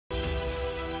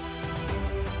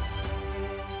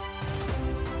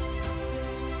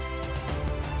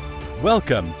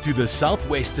Welcome to the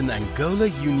Southwestern Angola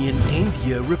Union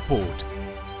End-Year Report.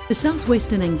 The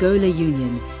Southwestern Angola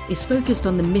Union is focused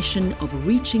on the mission of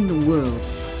reaching the world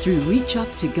through Reach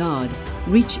Up to God,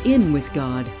 Reach In with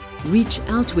God, Reach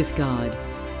Out with God,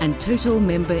 and total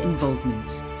member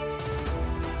involvement.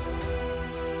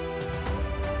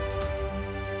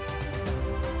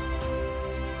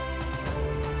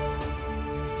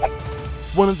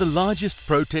 One of the largest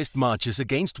protest marches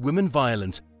against women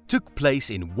violence took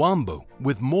place in Wambo,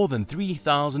 with more than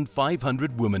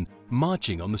 3,500 women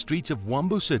marching on the streets of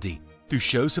Wambo City to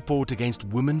show support against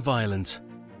women violence.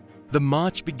 The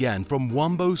march began from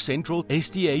Wambo Central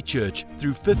SDA Church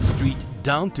through 5th Street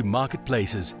down to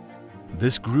marketplaces.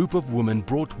 This group of women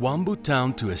brought Wambo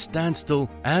town to a standstill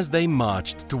as they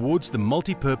marched towards the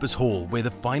multi-purpose hall where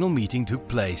the final meeting took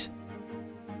place.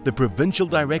 The Provincial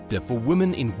Director for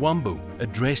Women in Wambo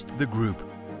addressed the group.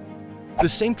 The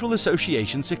Central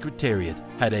Association Secretariat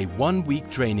had a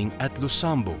one-week training at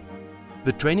Lusambo.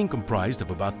 The training comprised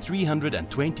of about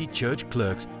 320 church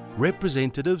clerks,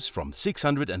 representatives from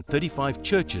 635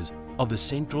 churches of the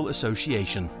Central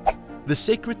Association. The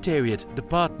Secretariat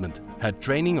Department had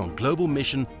training on global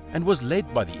mission and was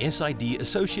led by the SID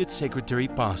Associate Secretary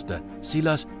Pastor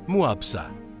Silas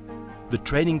Muabsa. The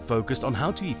training focused on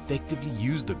how to effectively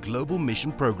use the Global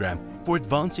Mission Program for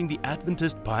advancing the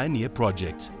Adventist Pioneer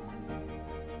projects.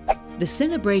 The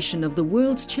celebration of the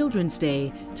World's Children's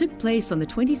Day took place on the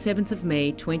 27th of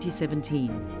May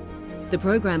 2017. The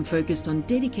program focused on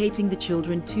dedicating the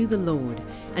children to the Lord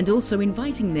and also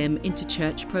inviting them into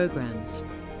church programs.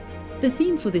 The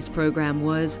theme for this program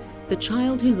was The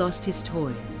Child Who Lost His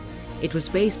Toy. It was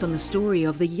based on the story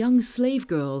of the young slave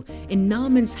girl in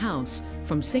Naaman's house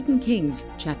from 2 Kings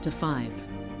chapter 5.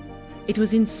 It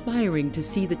was inspiring to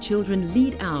see the children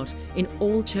lead out in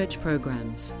all church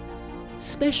programs.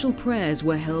 Special prayers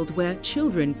were held where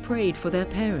children prayed for their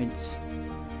parents.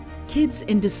 Kids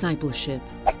in Discipleship.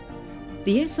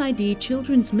 The SID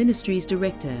Children's Ministries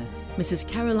Director, Mrs.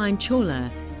 Caroline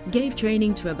Chola, gave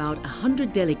training to about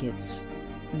 100 delegates.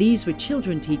 These were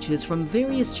children teachers from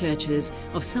various churches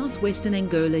of Southwestern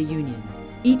Angola Union.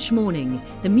 Each morning,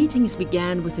 the meetings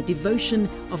began with a devotion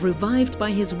of Revived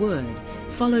by His Word,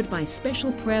 followed by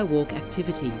special prayer walk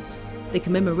activities. The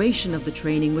commemoration of the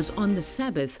training was on the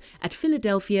Sabbath at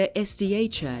Philadelphia SDA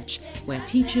Church, where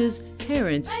teachers,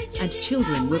 parents, and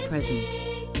children were present.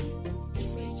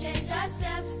 If we change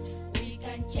ourselves, we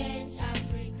can change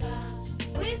Africa.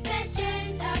 We can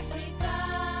change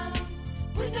Africa.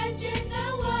 We can change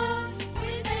the world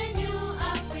with a new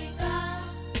Africa.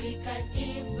 We can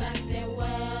impact the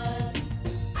world.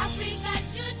 African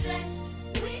children,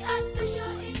 we are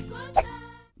special in contact.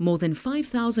 More than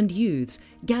 5,000 youths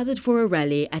gathered for a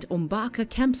rally at Umbaka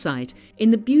campsite in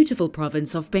the beautiful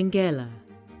province of Benguela.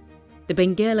 The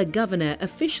Benguela governor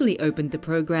officially opened the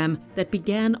program that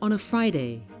began on a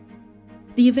Friday.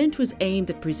 The event was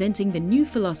aimed at presenting the new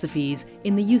philosophies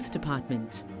in the youth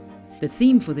department. The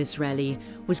theme for this rally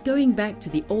was going back to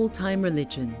the old-time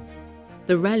religion.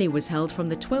 The rally was held from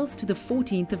the 12th to the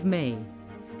 14th of May.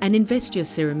 An investiture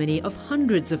ceremony of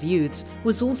hundreds of youths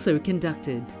was also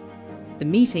conducted. The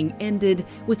meeting ended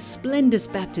with splendid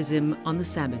baptism on the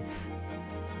Sabbath.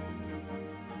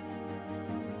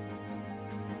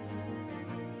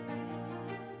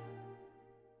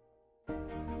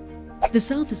 The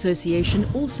South Association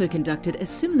also conducted a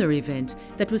similar event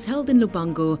that was held in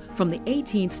Lubango from the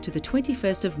 18th to the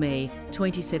 21st of May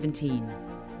 2017.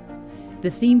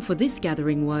 The theme for this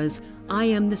gathering was I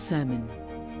Am the Sermon.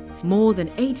 More than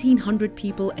 1,800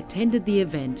 people attended the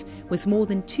event, with more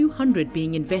than 200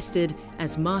 being invested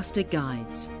as master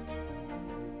guides.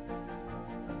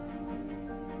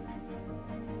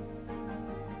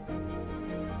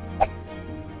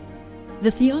 The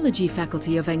Theology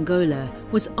Faculty of Angola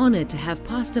was honored to have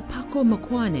Pastor Paco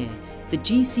Mokwane, the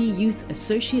GC Youth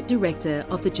Associate Director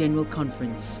of the General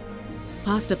Conference.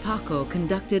 Pastor Paco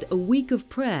conducted a week of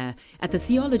prayer at the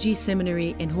Theology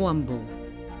Seminary in Huambo.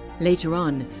 Later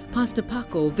on, Pastor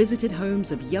Paco visited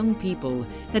homes of young people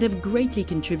that have greatly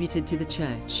contributed to the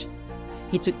church.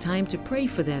 He took time to pray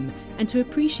for them and to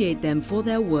appreciate them for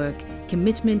their work,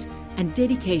 commitment, and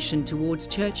dedication towards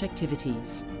church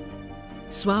activities.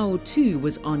 Swao too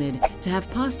was honored to have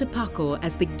Pastor Paco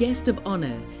as the guest of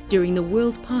honor during the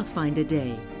World Pathfinder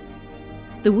Day.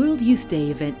 The World Youth Day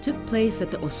event took place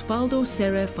at the Osvaldo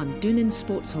Serra van Dunen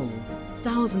Sports Hall.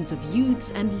 Thousands of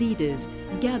youths and leaders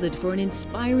gathered for an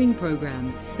inspiring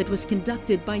program that was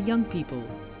conducted by young people.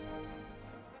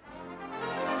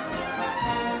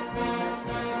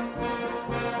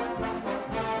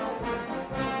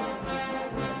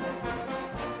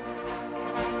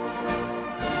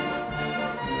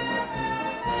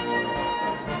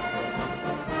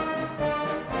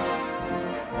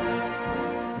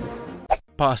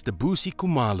 Pastor Busi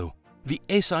Kumalo, the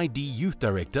SID Youth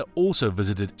Director, also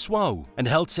visited Swau and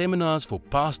held seminars for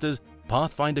pastors,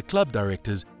 Pathfinder Club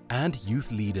directors and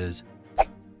youth leaders.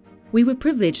 We were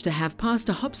privileged to have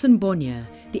Pastor Hobson Bonya,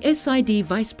 the SID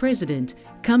Vice President,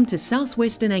 come to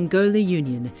Southwestern Angola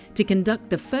Union to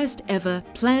conduct the first ever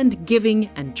Planned Giving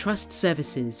and Trust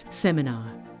Services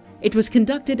seminar. It was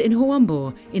conducted in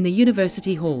Huambo in the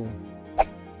University Hall.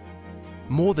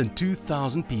 More than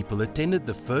 2,000 people attended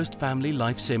the first Family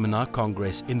Life Seminar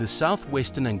Congress in the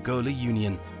Southwestern Angola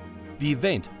Union. The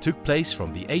event took place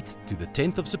from the 8th to the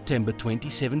 10th of September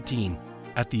 2017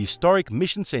 at the historic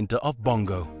Mission Center of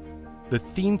Bongo. The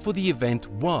theme for the event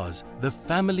was The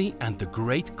Family and the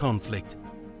Great Conflict.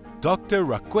 Dr.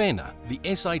 Rakwena, the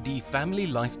SID Family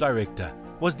Life Director,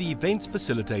 was the event's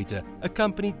facilitator,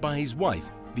 accompanied by his wife,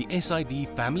 the SID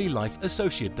Family Life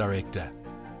Associate Director.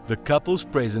 The couples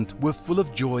present were full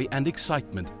of joy and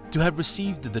excitement to have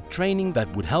received the training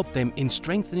that would help them in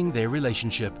strengthening their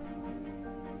relationship.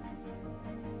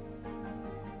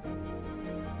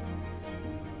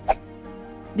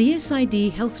 The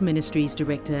SID Health Ministries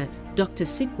Director, Dr.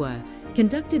 Sikwa,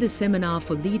 conducted a seminar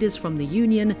for leaders from the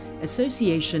Union,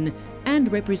 Association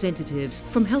and representatives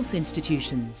from health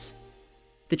institutions.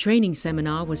 The training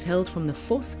seminar was held from the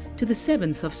 4th to the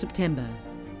 7th of September.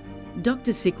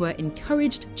 Dr. Sikwa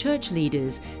encouraged church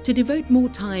leaders to devote more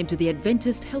time to the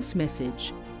Adventist health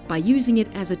message by using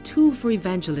it as a tool for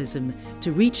evangelism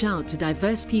to reach out to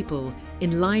diverse people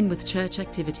in line with church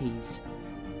activities.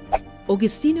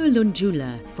 Augustino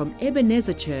Lunjula from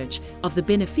Ebenezer Church of the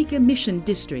Benefica Mission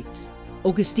District.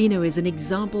 Augustino is an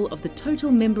example of the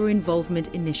Total Member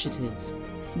Involvement Initiative.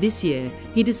 This year,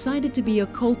 he decided to be a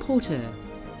colporteur.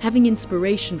 Having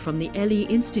inspiration from the Eli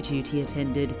Institute he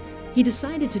attended, he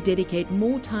decided to dedicate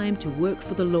more time to work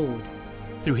for the Lord.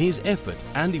 Through his effort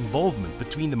and involvement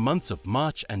between the months of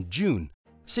March and June,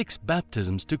 6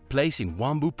 baptisms took place in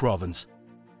Huambo province.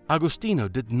 Agostino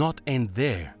did not end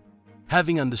there.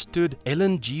 Having understood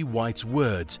Ellen G. White's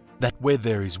words that where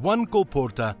there is one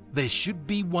colporta, there should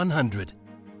be 100,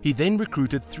 he then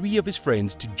recruited 3 of his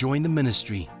friends to join the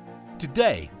ministry.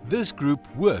 Today, this group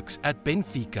works at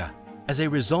Benfica. As a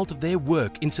result of their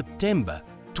work in September,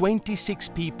 26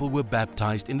 people were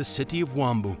baptized in the city of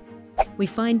Huambo. We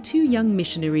find 2 young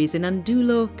missionaries in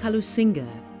Andulo, Kalusinga.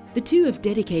 The 2 have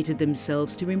dedicated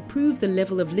themselves to improve the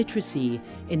level of literacy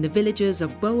in the villages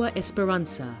of Boa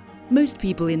Esperança. Most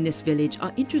people in this village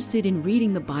are interested in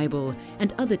reading the Bible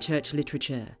and other church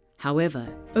literature.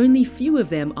 However, only few of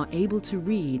them are able to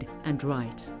read and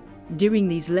write. During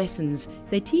these lessons,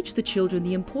 they teach the children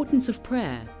the importance of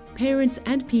prayer. Parents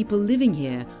and people living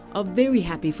here are very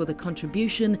happy for the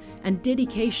contribution and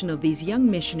dedication of these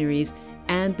young missionaries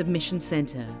and the mission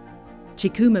center.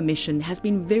 Chikuma Mission has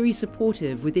been very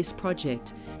supportive with this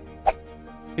project.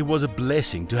 It was a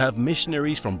blessing to have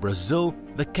missionaries from Brazil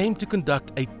that came to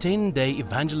conduct a 10-day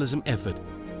evangelism effort.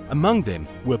 Among them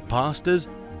were pastors,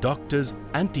 doctors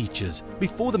and teachers.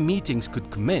 Before the meetings could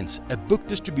commence, a book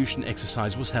distribution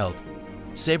exercise was held.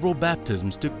 Several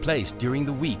baptisms took place during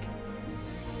the week.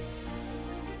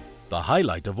 The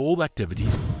highlight of all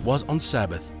activities was on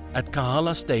Sabbath at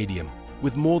Kahala Stadium,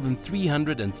 with more than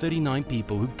 339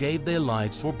 people who gave their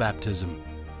lives for baptism.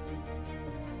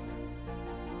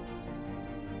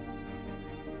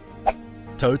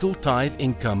 Total tithe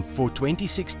income for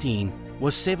 2016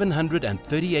 was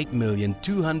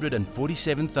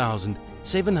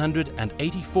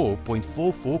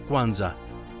 738,247,784.44 kwanza,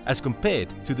 as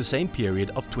compared to the same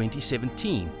period of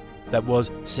 2017, that was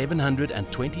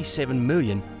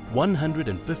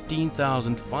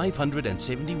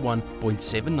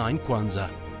 727,115,571.79 kwanza.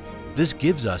 This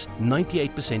gives us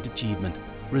 98% achievement,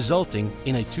 resulting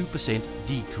in a 2%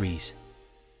 decrease.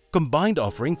 Combined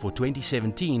offering for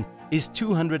 2017 is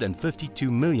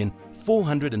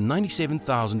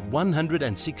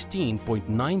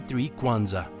 252,497,116.93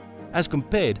 kwanza, as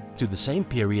compared to the same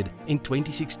period in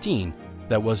 2016,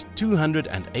 that was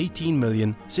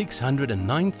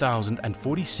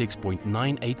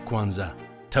 218,609,046.98 kwanza.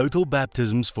 Total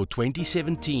baptisms for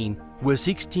 2017 were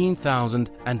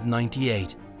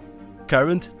 16,098.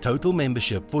 Current total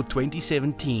membership for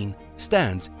 2017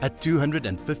 stands at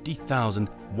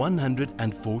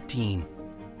 250,114.